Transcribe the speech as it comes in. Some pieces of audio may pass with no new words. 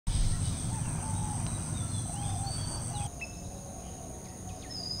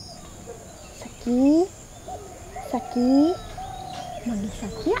Saki. Saki. Mami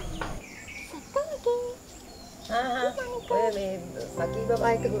Saki. Saki. ඔය මේ සකී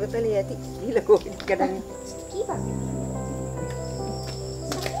බබා එක ගුරුතලිය ඇති. ගිහලා කෝපි කඩන්න. Saki babi.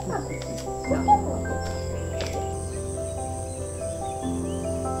 Saki babi.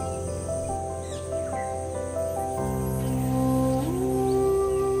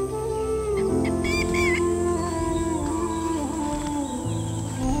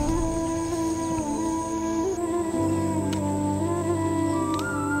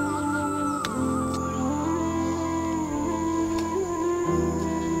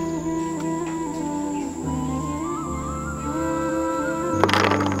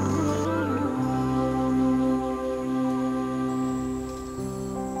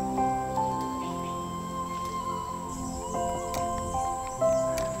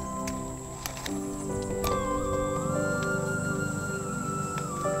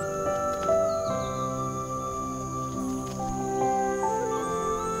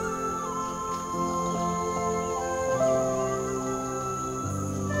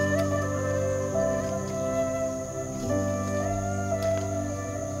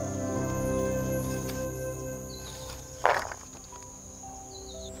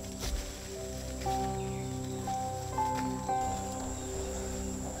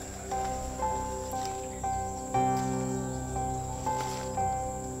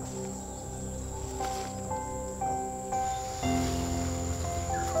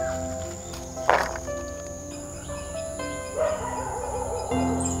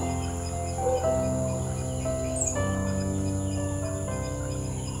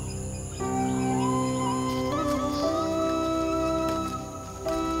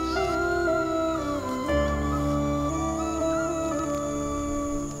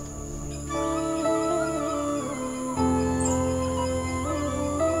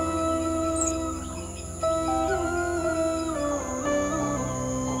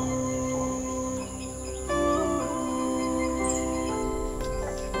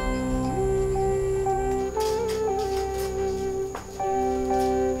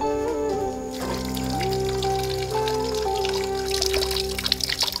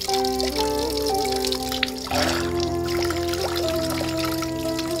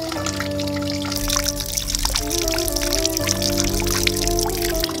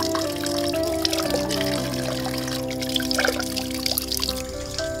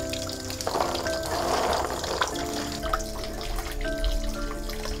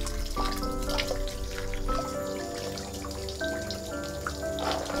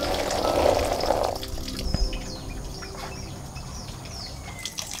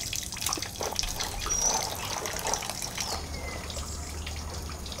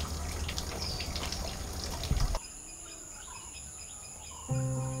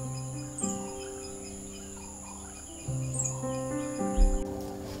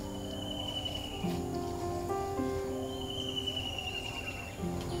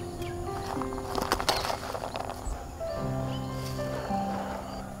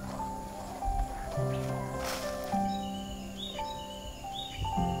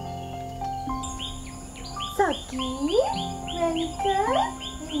 Saki, Monica,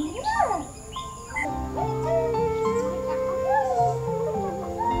 Nina.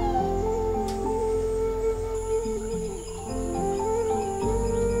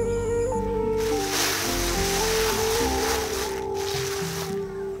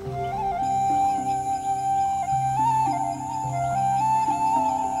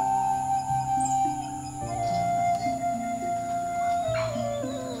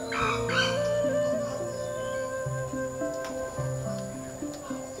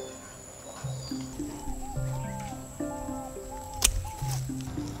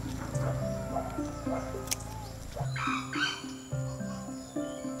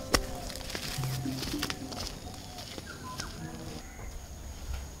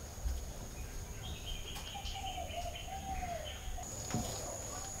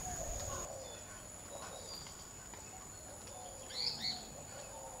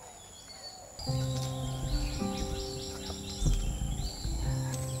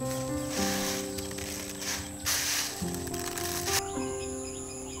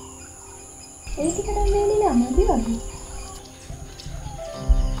 ඒ ටිකට මේනේ අමාරු වගේ.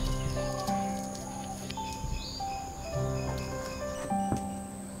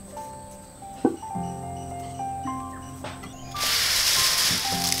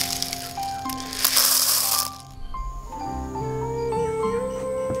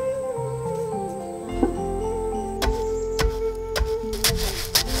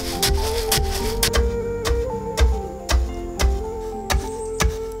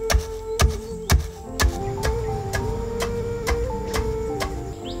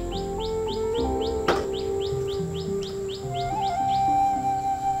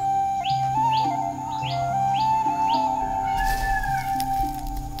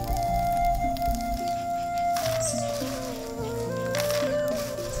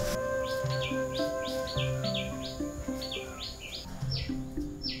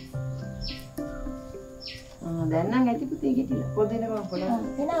 දැන් නම් ඇති පුතේ ගෙටිලා. පොදෙන මම පොළන්න.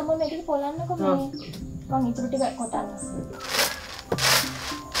 එහෙනම් අම්මා මේ ටික පොළන්නකො මේ. මං ඉතුරු ටික කොටන්න.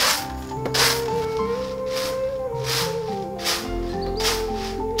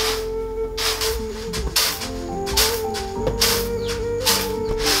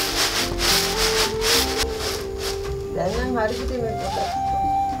 දැන් නම් හරි පුතේ මේ පොත.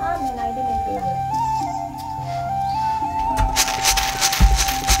 මේ නයිද මේ.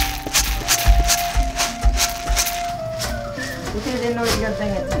 පුතේ දෙන්න ඕනේ ටිකක්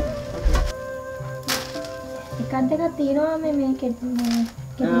දැන් ඇති. එකක් දෙකක් තියෙනවා මේකේ.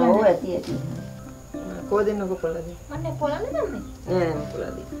 ඔව් ඇති. කෝ දෙන්නකො පොළදී. මන්නේ පොළන්න දැම්මේ. නෑ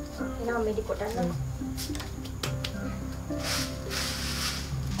පොළදී. එහෙනම් මේ ටික කොටන්න.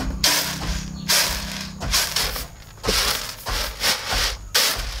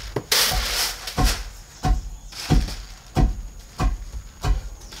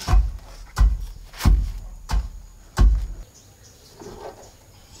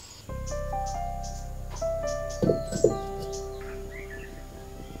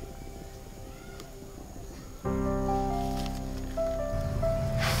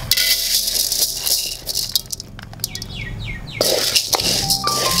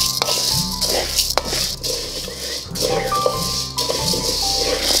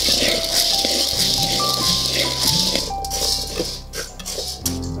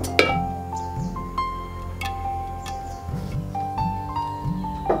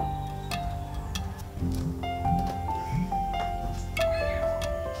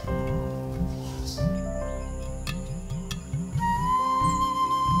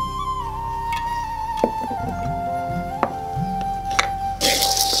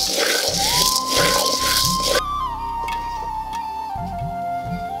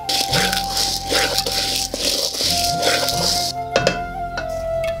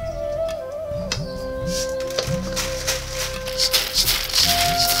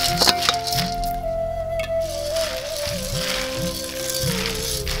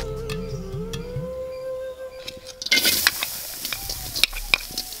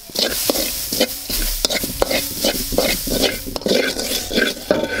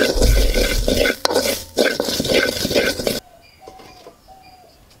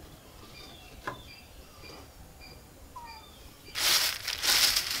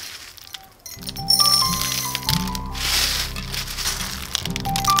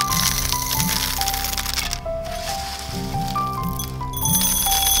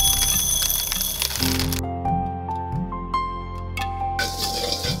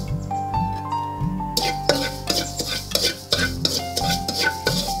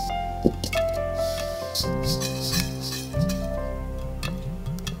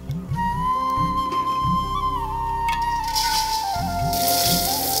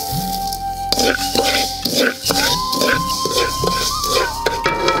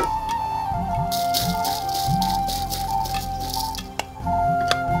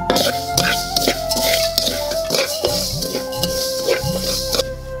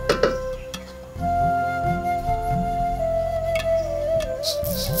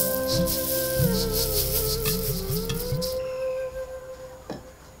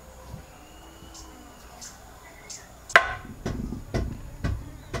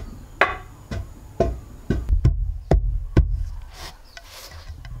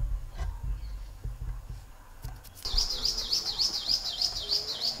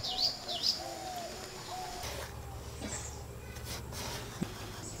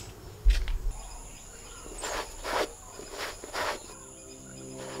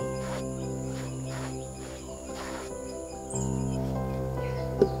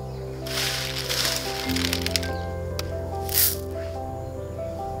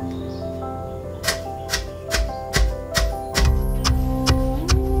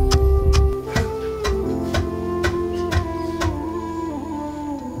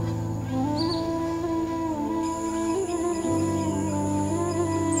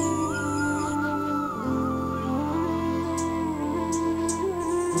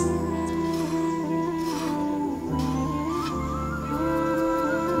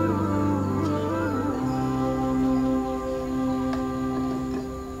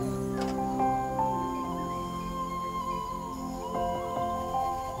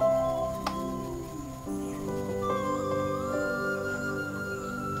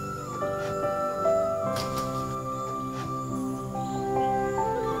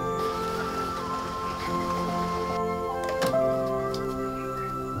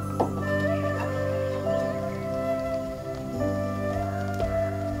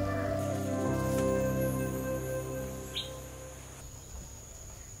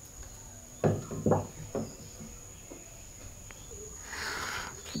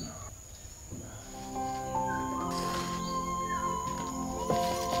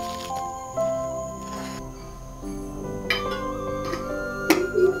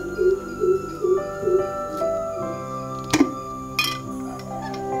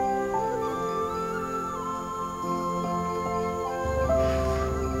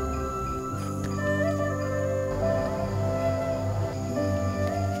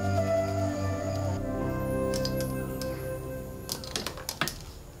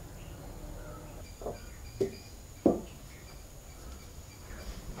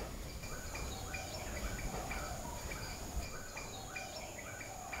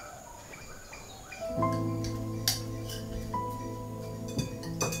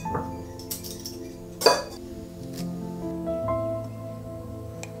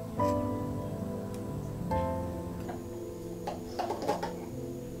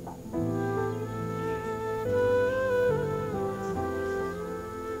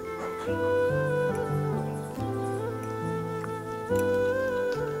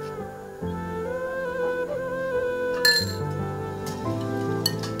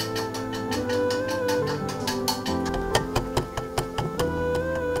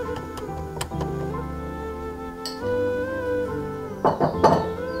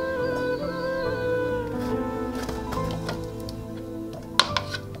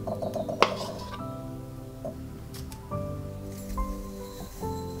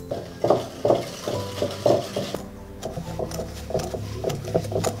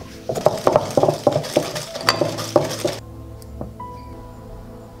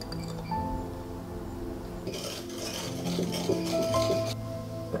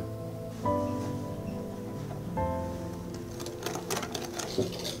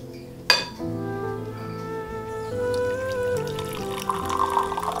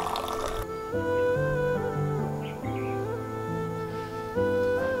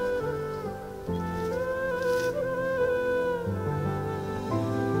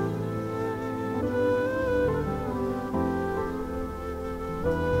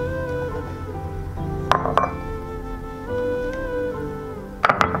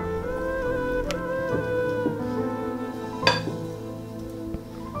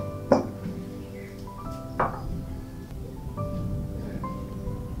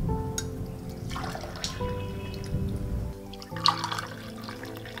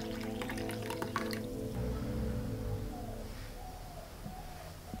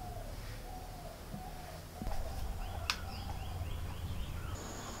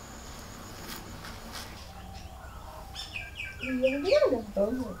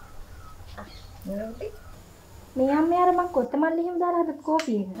 ඔව්. මොනවද? මේ අම්මේ අර මං කොත්තමල්ලි හිම දාලා හදපු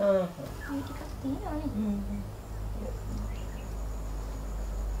කෝපි එක. ආ. මේ ටිකක් තියෙනවනේ.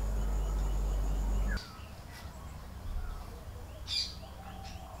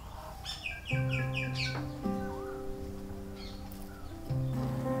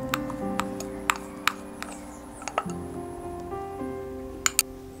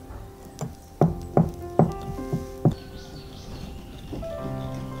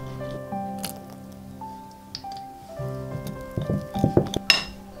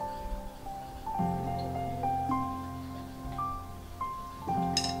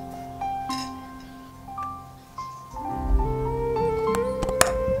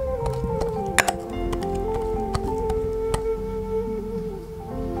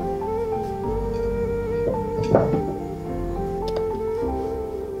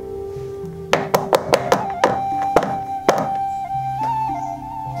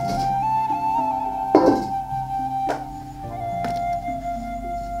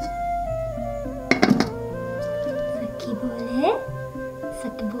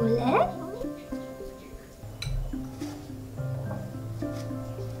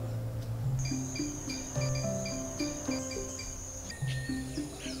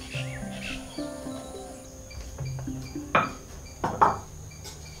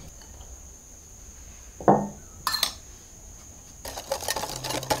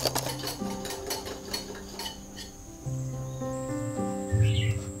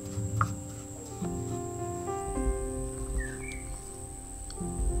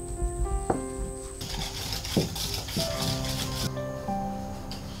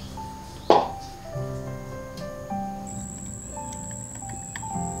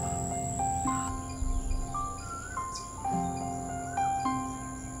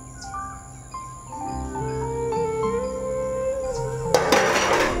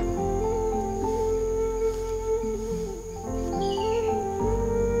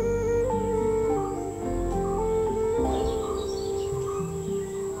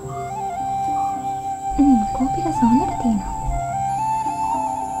 කෝපි රස හොඳට තියෙනවා.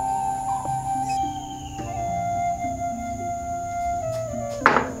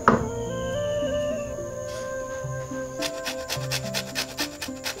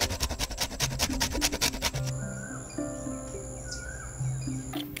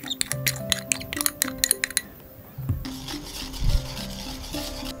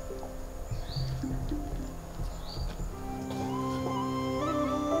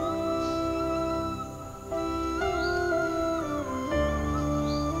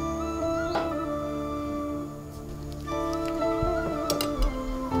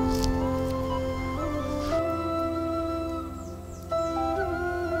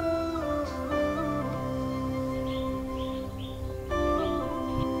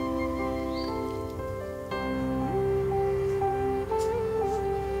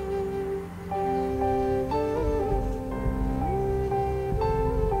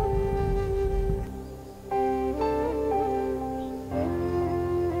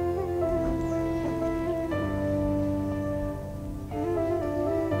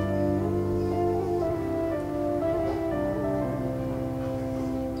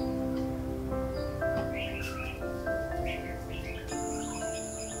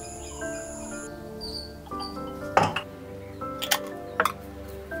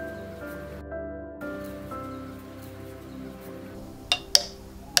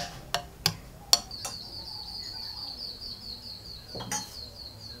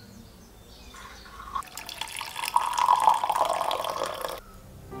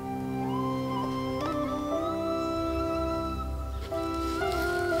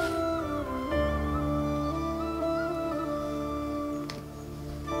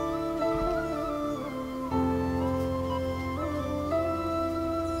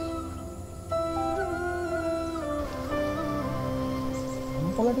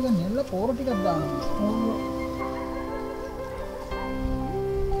 කොළ ටික නෙල්ල පෝර ටිකක් දානවා.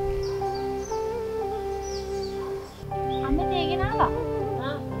 අම්මේ තේ ගෙනාවා.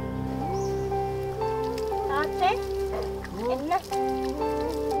 තාත්තේ එන්න.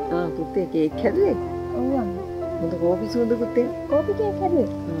 පුතේ කේක් හැදුවේ? ඔව් අම්මා. හොඳ කෝපි සුවඳකුත් එන්න. කෝපි කේක් හැදුවේ.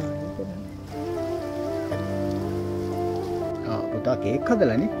 පුතා කේක්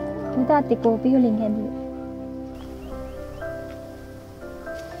හදලානේ. තාත්තේ කෝපි වලින් හැදුවේ.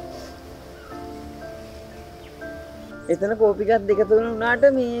 එතන කෝපි ගස් දෙක තුන වුණාට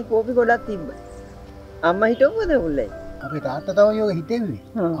මේ කෝපි ගොඩක් තිබ්බා. අම්මා හිටවුවද උල්ලයි? අපේ තාත්තා තමයි යෝග හිතෙන්නේ.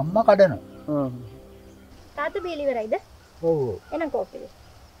 අම්මා කඩනවා. තාත්තා බීලි ඉවරයිද? ඔව්. එහෙනම් කෝපි.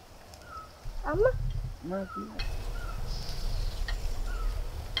 අම්මා මා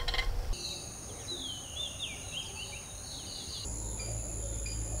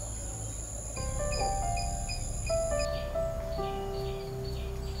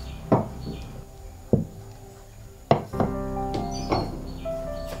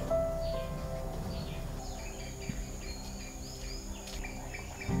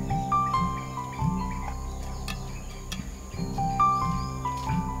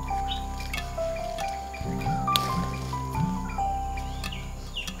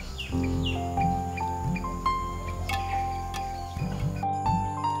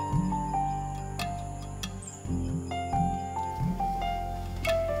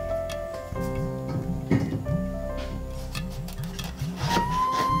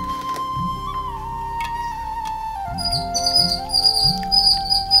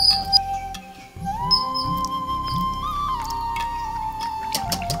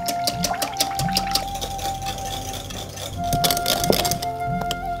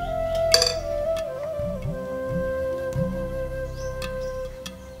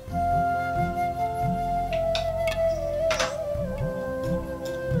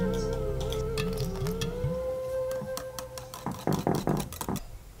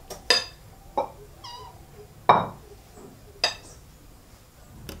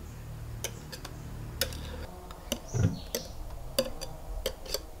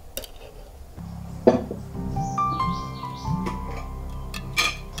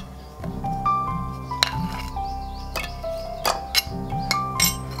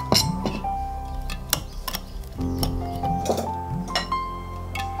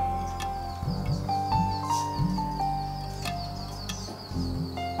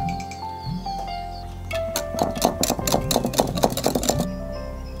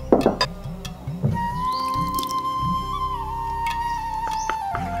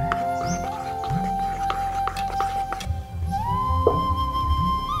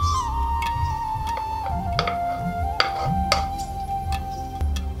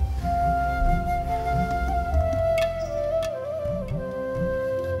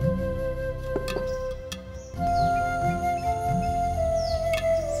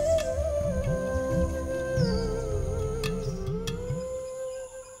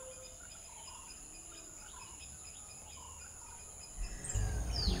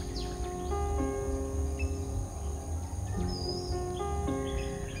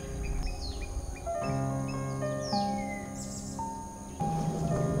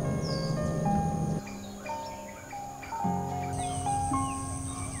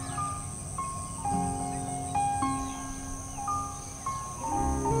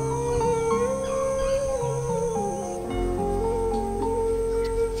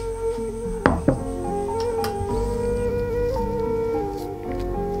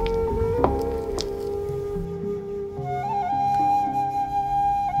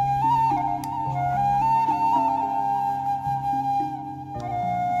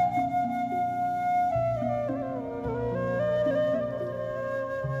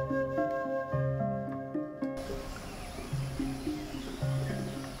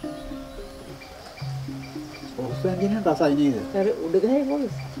වැන්දිනේ රසයි නේද? අර උඩ ගහේ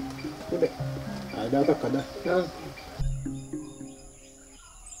කොහොමද? උඩ. ආයදාටක් අද. ආ.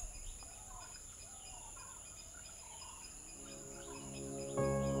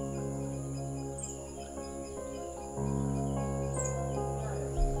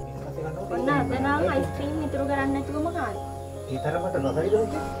 ඔන්න අද නම් අයිස්ක්‍රීම් ඉතුරු කරන්නේ නැතුවම කාලා. ඒ තරමට රසයිද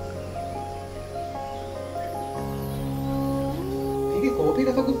ඔක? මේකේ කෝපි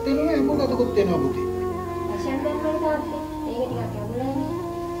රසකුත් තියෙනවා එම්බෝ රසකුත් තියෙනවා පුතේ. රසෙන් දැම්මයි තාත්තේ. ඒක ටිකක් ගැඹුරුයි.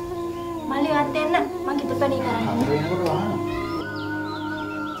 මල්ලි වත් එන්න. මං කිතුපණී කරන්නේ. අර වෙනකොට වහනවා.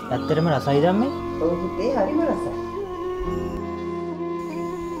 ඇත්තටම රසයිද අම්මේ? ඔව් පුතේ හරිම රසයි.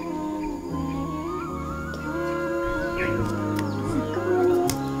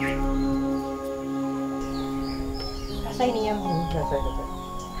 රසයි නියම. රසයි.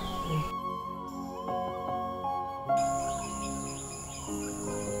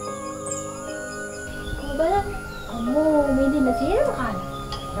 බලන්න. අම්මෝ මේ දින සේරම කාලා.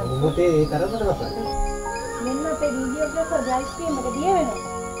 පුතේ ඒ තරමට රසයි. මෙන්න අපේ වීඩියෝ එකක අයිස්ක්‍රීම් එක දිය වෙනවා.